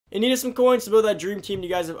And needed some coins to build that dream team you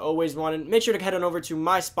guys have always wanted. Make sure to head on over to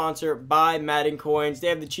my sponsor, Buy Madden Coins. They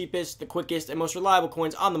have the cheapest, the quickest, and most reliable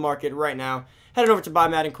coins on the market right now. Head on over to Buy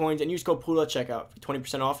Madden Coins and use code Poodle at checkout for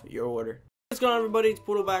 20% off your order. What's going on, everybody? It's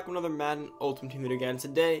Poodle back with another Madden Ultimate Team video again.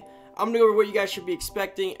 Today, I'm going to go over what you guys should be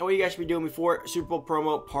expecting and what you guys should be doing before Super Bowl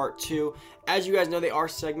promo part 2. As you guys know, they are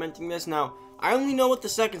segmenting this. Now, I only know what the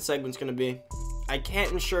second segment's going to be. I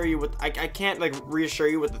can't assure you what I can't like reassure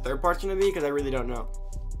you what the third part's going to be because I really don't know.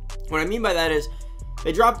 What I mean by that is,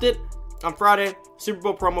 they dropped it on Friday, Super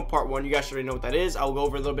Bowl promo part 1. You guys should already know what that is. I'll go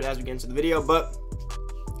over a little bit as we get into the video, but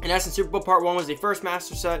in essence, Super Bowl part 1 was the first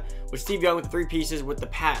master set with Steve Young with the 3 pieces with the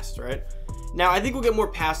past, right? Now, I think we'll get more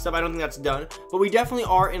past stuff. I don't think that's done, but we definitely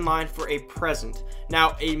are in line for a present.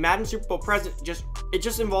 Now, a Madden Super Bowl present, it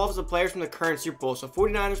just involves the players from the current Super Bowl, so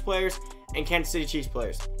 49ers players and Kansas City Chiefs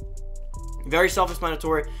players. Very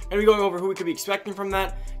self-explanatory. Going to be going over who we could be expecting from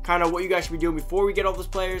that, kind of what you guys should be doing before we get all those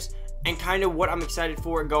players, and kind of what I'm excited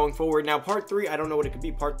for going forward. Now, part 3, I don't know what it could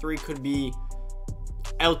be. Part 3 could be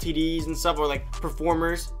LTDs and stuff, or like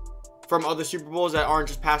performers from other Super Bowls that aren't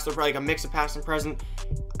just past or like a mix of past and present.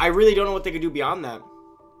 I really don't know what they could do beyond that.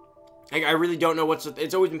 Like, I really don't know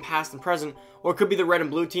it's always been past and present, or it could be the red and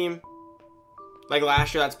blue team. Like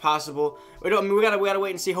last year, that's possible. We gotta wait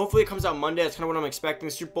and see. Hopefully, it comes out Monday. That's kind of what I'm expecting.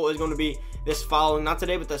 The Super Bowl is going to be this following, not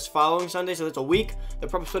today, but this following Sunday. So that's a week. They'll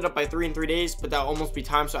probably split up by 3 in 3 days, but that'll almost be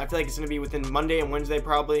time. So I feel like it's going to be within Monday and Wednesday.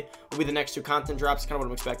 Probably will be the next 2 content drops. Kind of what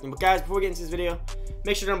I'm expecting. But guys, before we get into this video,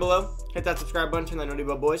 make sure down below hit that subscribe button, turn that notification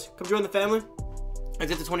bell, boys. Come join the family.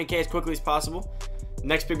 Let's get to 20K as quickly as possible.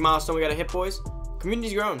 Next big milestone we got to hit, boys.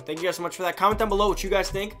 Community's grown. Thank you guys so much for that. Comment down below what you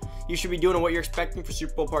guys think you should be doing and what you're expecting for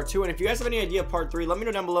Super Bowl part 2. And if you guys have any idea of part 3, let me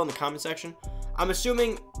know down below in the comment section. I'm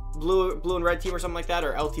assuming blue and red team or something like that,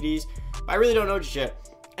 or LTDs, but I really don't know just yet.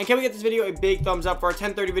 And can we get this video a big thumbs up for our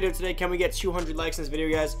 10:30 video today? Can we get 200 likes in this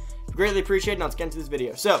video, guys? Greatly appreciate it. Now let's get into this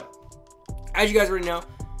video. So, as you guys already know,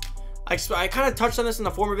 I kind of touched on this in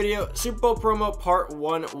the former video. Super Bowl promo part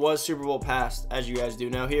 1 was Super Bowl past, as you guys do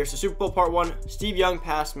know here. So Super Bowl part 1, Steve Young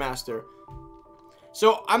past master.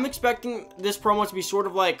 So I'm expecting this promo to be sort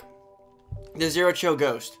of like the Zero Chill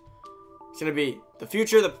Ghost. It's going to be the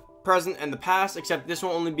future, the present, and the past, except this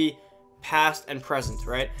will only be past and present,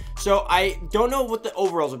 right? So I don't know what the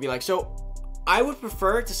overalls will be like. So I would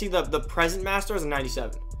prefer to see the present master as a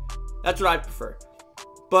 97. That's what I'd prefer.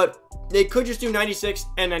 But they could just do 96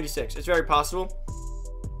 and 96. It's very possible.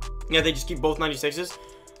 Yeah, they just keep both 96s.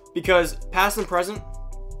 Because past and present,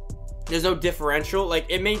 there's no differential. Like,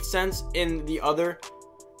 it made sense in the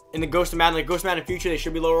Ghost of Madden. Like, Ghost of Madden Future, they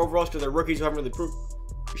should be lower overalls because they're rookies who haven't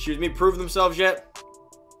really proved themselves yet.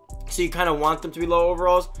 So you kind of want them to be low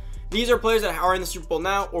overalls. These are players that are in the Super Bowl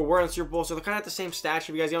now or were in the Super Bowl, so they're kind of at the same stats, if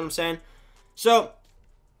you guys know what I'm saying. So,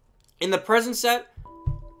 in the present set,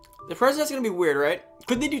 the present set's going to be weird, right?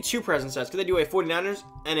 Could they do 2 present sets? Could they do a 49ers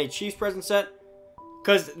and a Chiefs present set?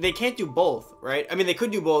 Because they can't do both, right? I mean, they could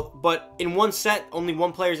do both, but in one set, only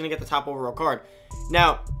one player is going to get the top overall card.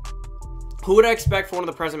 Now, who would I expect for one of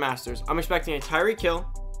the present masters? I'm expecting a Tyreek Hill,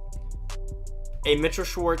 a Mitchell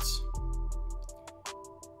Schwartz,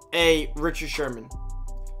 a Richard Sherman.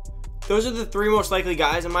 Those are the 3 most likely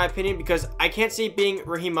guys, in my opinion, because I can't see it being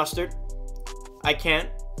Raheem Mostert. I can't.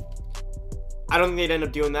 I don't think they'd end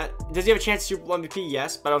up doing that. Does he have a chance to Super Bowl MVP?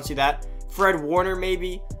 Yes, but I don't see that. Fred Warner,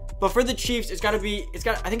 maybe. But for the Chiefs, I think it's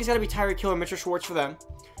got to be Tyreek Hill or Mitchell Schwartz for them.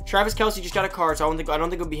 Travis Kelce just got a card, so I don't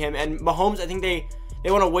think it'll be him. And Mahomes, I think they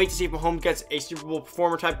want to wait to see if Mahomes gets a Super Bowl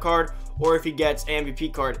performer type card or if he gets an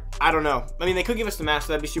MVP card. I don't know. I mean, they could give us the master.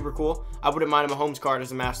 That'd be super cool. I wouldn't mind a Mahomes card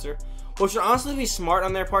as a master. Which would honestly be smart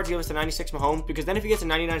on their part to give us the 96 Mahomes, because then if he gets a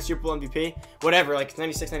 99 Super Bowl MVP, whatever, like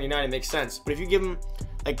 96, 99, it makes sense. But if you give him,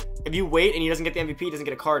 like, if you wait and he doesn't get the MVP, he doesn't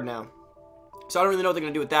get a card now. So I don't really know what they're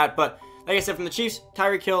going to do with that. But like I said, from the Chiefs,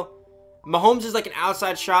 Tyreek Hill. Mahomes is like an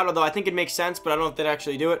outside shot, although I think it makes sense, but I don't know if they'd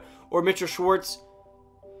actually do it. Or Mitchell Schwartz.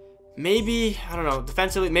 Maybe, I don't know,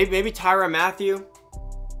 defensively, maybe Tyrann Mathieu.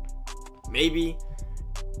 Maybe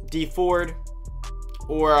D Ford.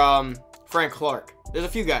 Or Frank Clark. There's a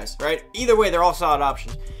few guys, right? Either way, they're all solid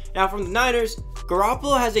options. Now, from the Niners,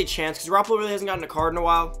 Garoppolo has a chance, because Garoppolo really hasn't gotten a card in a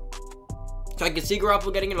while. So I could see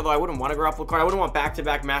Garoppolo getting it, although I wouldn't want a Garoppolo card. I wouldn't want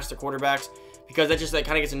back-to-back master quarterbacks, because that just like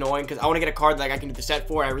kind of gets annoying, because I want to get a card that I can do the set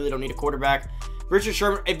for, and I really don't need a quarterback. Richard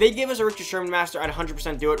Sherman, if they give us a Richard Sherman master, I'd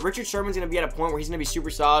 100% do it. Richard Sherman's going to be at a point where he's going to be super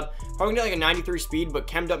solid. Probably going to get like a 93 speed, but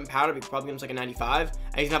chemmed up and powdered, but probably give him like a 95.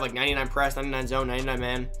 And he's going to have like 99 press, 99 zone, 99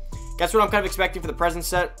 man. That's what I'm kind of expecting for the present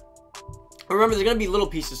set. Remember, there's going to be little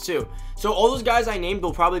pieces too. So all those guys I named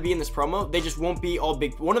will probably be in this promo. They just won't be all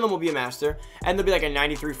big. One of them will be a master, and there'll be like a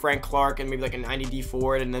 93 Frank Clark, and maybe like a 90 D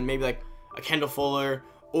Ford, and then maybe like a Kendall Fuller,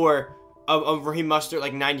 or of Raheem Mostert,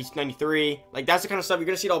 like 90, 93. Like, that's the kind of stuff you're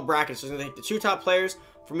going to see it all brackets. So, you're going to take the 2 top players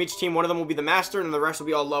from each team. One of them will be the master, and the rest will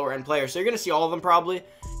be all lower end players. So, you're going to see all of them probably,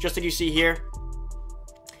 just like you see here.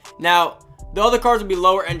 Now, the other cards will be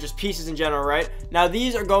lower end, just pieces in general, right? Now,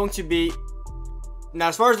 these are going to be... Now,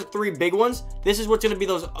 as far as the 3 big ones, this is what's going to be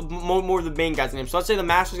those more of the main guys' names. So, let's say the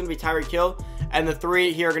master is going to be Tyreek Hill, and the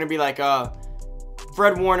 3 here are going to be like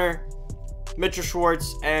Fred Warner, Mitchell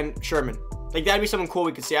Schwartz, and Sherman. Like, that'd be something cool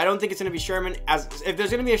we could see. I don't think it's going to be Sherman. If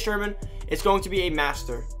there's going to be a Sherman, it's going to be a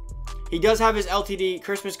master. He does have his LTD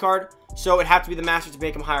Christmas card, so it'd have to be the master to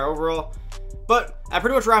make him higher overall. But that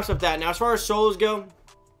pretty much wraps up that. Now, as far as solos go,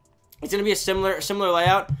 it's going to be a similar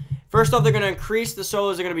layout. First off, they're going to increase the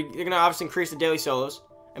solos. They're going to obviously increase the daily solos.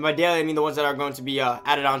 And by daily, I mean the ones that are going to be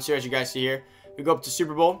added on to, as you guys see here. We go up to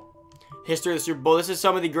Super Bowl. History of the Super Bowl. This is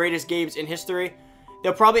some of the greatest games in history.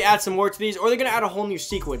 They'll probably add some more to these, or they're going to add a whole new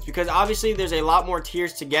sequence, because obviously there's a lot more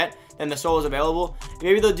tiers to get than the solos available. And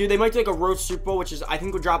maybe they might do like a Road Super Bowl, which is, I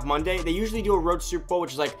think, will drop Monday. They usually do a Road Super Bowl,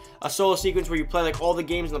 which is like a solo sequence where you play like all the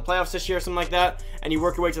games in the playoffs this year or something like that, and you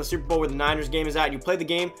work your way to the Super Bowl where the Niners game is at, and you play the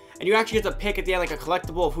game, and you actually get to pick at the end like a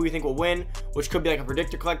collectible of who you think will win, which could be like a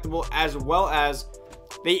predictor collectible, as well as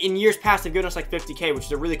in years past they've given us like 50K, which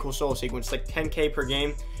is a really cool solo sequence. It's like 10K per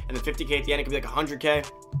game, and then 50K at the end. It could be like 100K.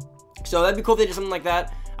 So that'd be cool if they did something like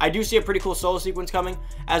that. I do see a pretty cool solo sequence coming,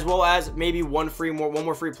 as well as maybe one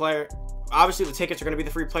more free player. Obviously, the tickets are going to be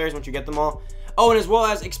the free players once you get them all. Oh, and as well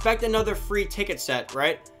as expect another free ticket set,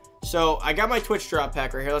 right? So I got my Twitch drop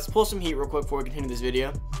pack right here. Let's pull some heat real quick before we continue this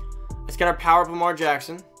video. Let's get our power up Lamar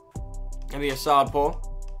Jackson. That'd be a solid pull.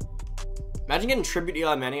 Imagine getting tribute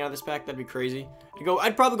Eli Manning out of this pack. That'd be crazy.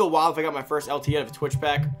 I'd probably go wild if I got my first LT out of a Twitch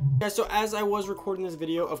pack. Yeah, so as I was recording this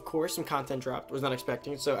video, of course, some content dropped. Was not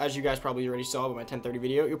expecting. So as you guys probably already saw with my 10:30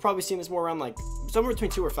 video, you'll probably see this more around like somewhere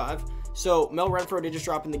between 2 or 5. So Mel Renfro did just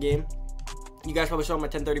drop in the game. You guys probably saw my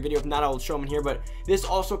 10:30 video. If not, I'll show them in here. But this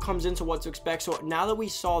also comes into what to expect. So now that we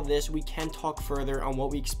saw this, we can talk further on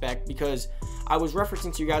what we expect, because I was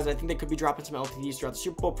referencing to you guys, I think they could be dropping some LTDs throughout the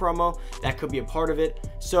Super Bowl promo. That could be a part of it.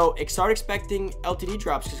 So start expecting LTD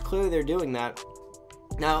drops, because clearly they're doing that.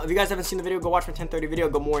 Now, if you guys haven't seen the video, go watch my 10:30 video.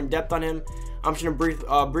 Go more in depth on him. I'm just going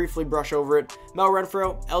to briefly brush over it. Mel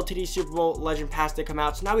Renfro, LTD Super Bowl Legend Pass did come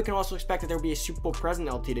out. So now we can also expect that there will be a Super Bowl present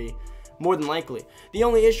LTD. More than likely. The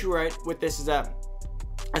only issue, right, with this is that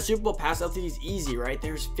a Super Bowl Pass LTD is easy, right?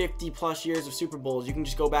 There's 50 plus years of Super Bowls. You can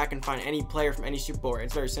just go back and find any player from any Super Bowl, right?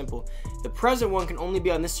 It's very simple. The present one can only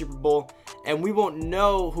be on this Super Bowl, and we won't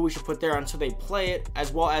know who we should put there until they play it,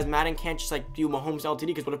 as well as Madden can't just like do Mahomes LTD,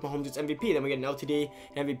 because what if Mahomes gets MVP? Then we get an LTD,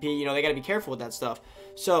 an MVP. You know, they got to be careful with that stuff.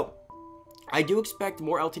 So I do expect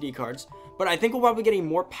more LTD cards, but I think we'll probably get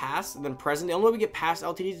more pass than present. The only way we get past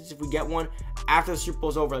LTDs is if we get one after the Super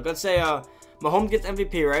Bowl's over. Like, let's say Mahomes gets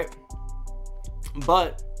MVP, right?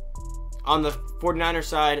 But on the 49ers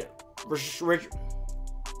side, Richard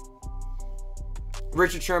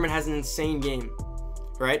Sherman has an insane game,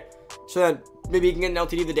 right? So then maybe he can get an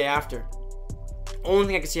LTD the day after. Only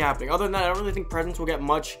thing I can see happening. Other than that, I don't really think presents will get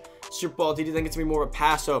much Super Bowl LTD. I think it's going to be more of a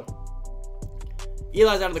pass. So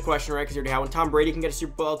Eli's out of the question, right? Because you already had one. Tom Brady can get a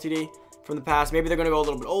Super Bowl LTD from the past. Maybe they're going to go a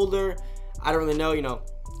little bit older. I don't really know. You know,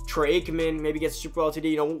 Troy Aikman maybe gets a Super Bowl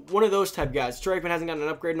LTD. You know, one of those type guys. Troy Aikman hasn't gotten an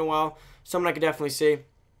upgrade in a while. Someone I could definitely see.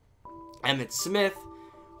 Emmitt Smith.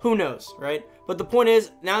 Who knows, right? But the point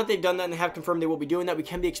is, now that they've done that and they have confirmed they will be doing that, we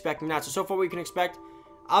can be expecting that. So far we can expect,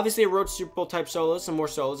 obviously, a Road to Super Bowl type solos. Some more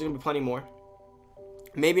solos. There's going to be plenty more.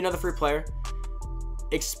 Maybe another free player.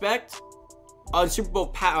 Expect a Super Bowl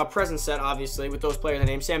present set, obviously, with those players.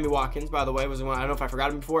 Named Sammy Watkins, by the way, was the one. I don't know if I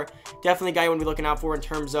forgot him before. Definitely a guy you want to be looking out for in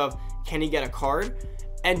terms of, can he get a card?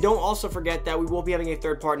 And don't also forget that we will be having a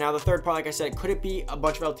third part. Now, the third part, like I said, could it be a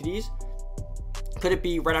bunch of LTDs? Could it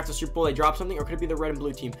be right after the Super Bowl they drop something, or could it be the red and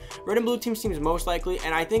blue team? Red and blue team seems most likely,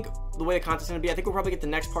 and I think the way the content's going to be, I think we'll probably get the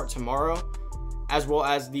next part tomorrow, as well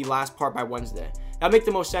as the last part by Wednesday. That'll make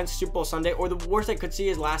the most sense, Super Bowl Sunday, or the worst I could see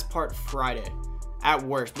is last part Friday, at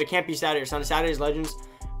worst. But it can't be Saturday or Sunday. Saturday's Legends.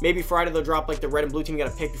 Maybe Friday they'll drop like the red and blue team you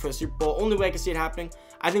got to pick before the Super Bowl. Only way I can see it happening.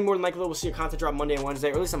 I think more than likely we'll see a content drop Monday and Wednesday,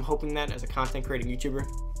 or at least I'm hoping that as a content creating YouTuber.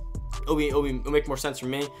 It'll make more sense for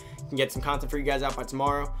me. Can get some content for you guys out by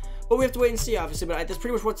tomorrow. But we have to wait and see, obviously. But that's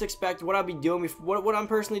pretty much what to expect. What I'll be doing, what I'm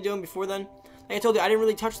personally doing before then. Like I told you, I didn't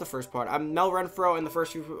really touch the first part. I'm Mel Renfro and the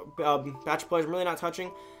first few batch of players. I'm really not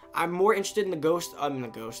touching. I'm more interested in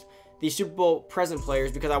the Super Bowl present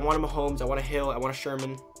players, because I want a Mahomes, I want a Hill, I want a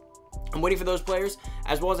Sherman. I'm waiting for those players,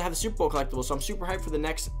 as well as I have the Super Bowl collectibles. So I'm super hyped for the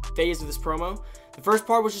next phase of this promo. The first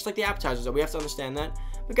part was just like the appetizers, though. We have to understand that.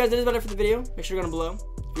 But guys, that is about it for the video. Make sure you're going below.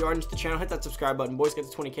 If you are new to the channel, hit that subscribe button. Boys, get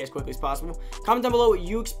to 20K as quickly as possible. Comment down below what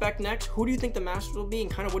you expect next. Who do you think the Masters will be, and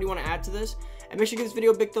kind of what do you want to add to this? And make sure you give this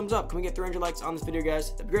video a big thumbs up. Can we get 300 likes on this video,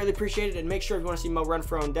 guys? That'd be greatly appreciated. And make sure if you want to see my run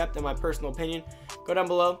for in depth and my personal opinion, go down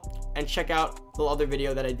below and check out the other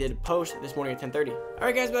video that I did post this morning at 10:30.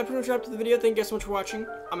 Alright guys, but that pretty much wrapped up the video. Thank you guys so much for watching.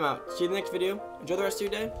 I'm out. See you in the next video. Enjoy the rest of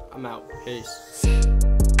your day. I'm out. Peace.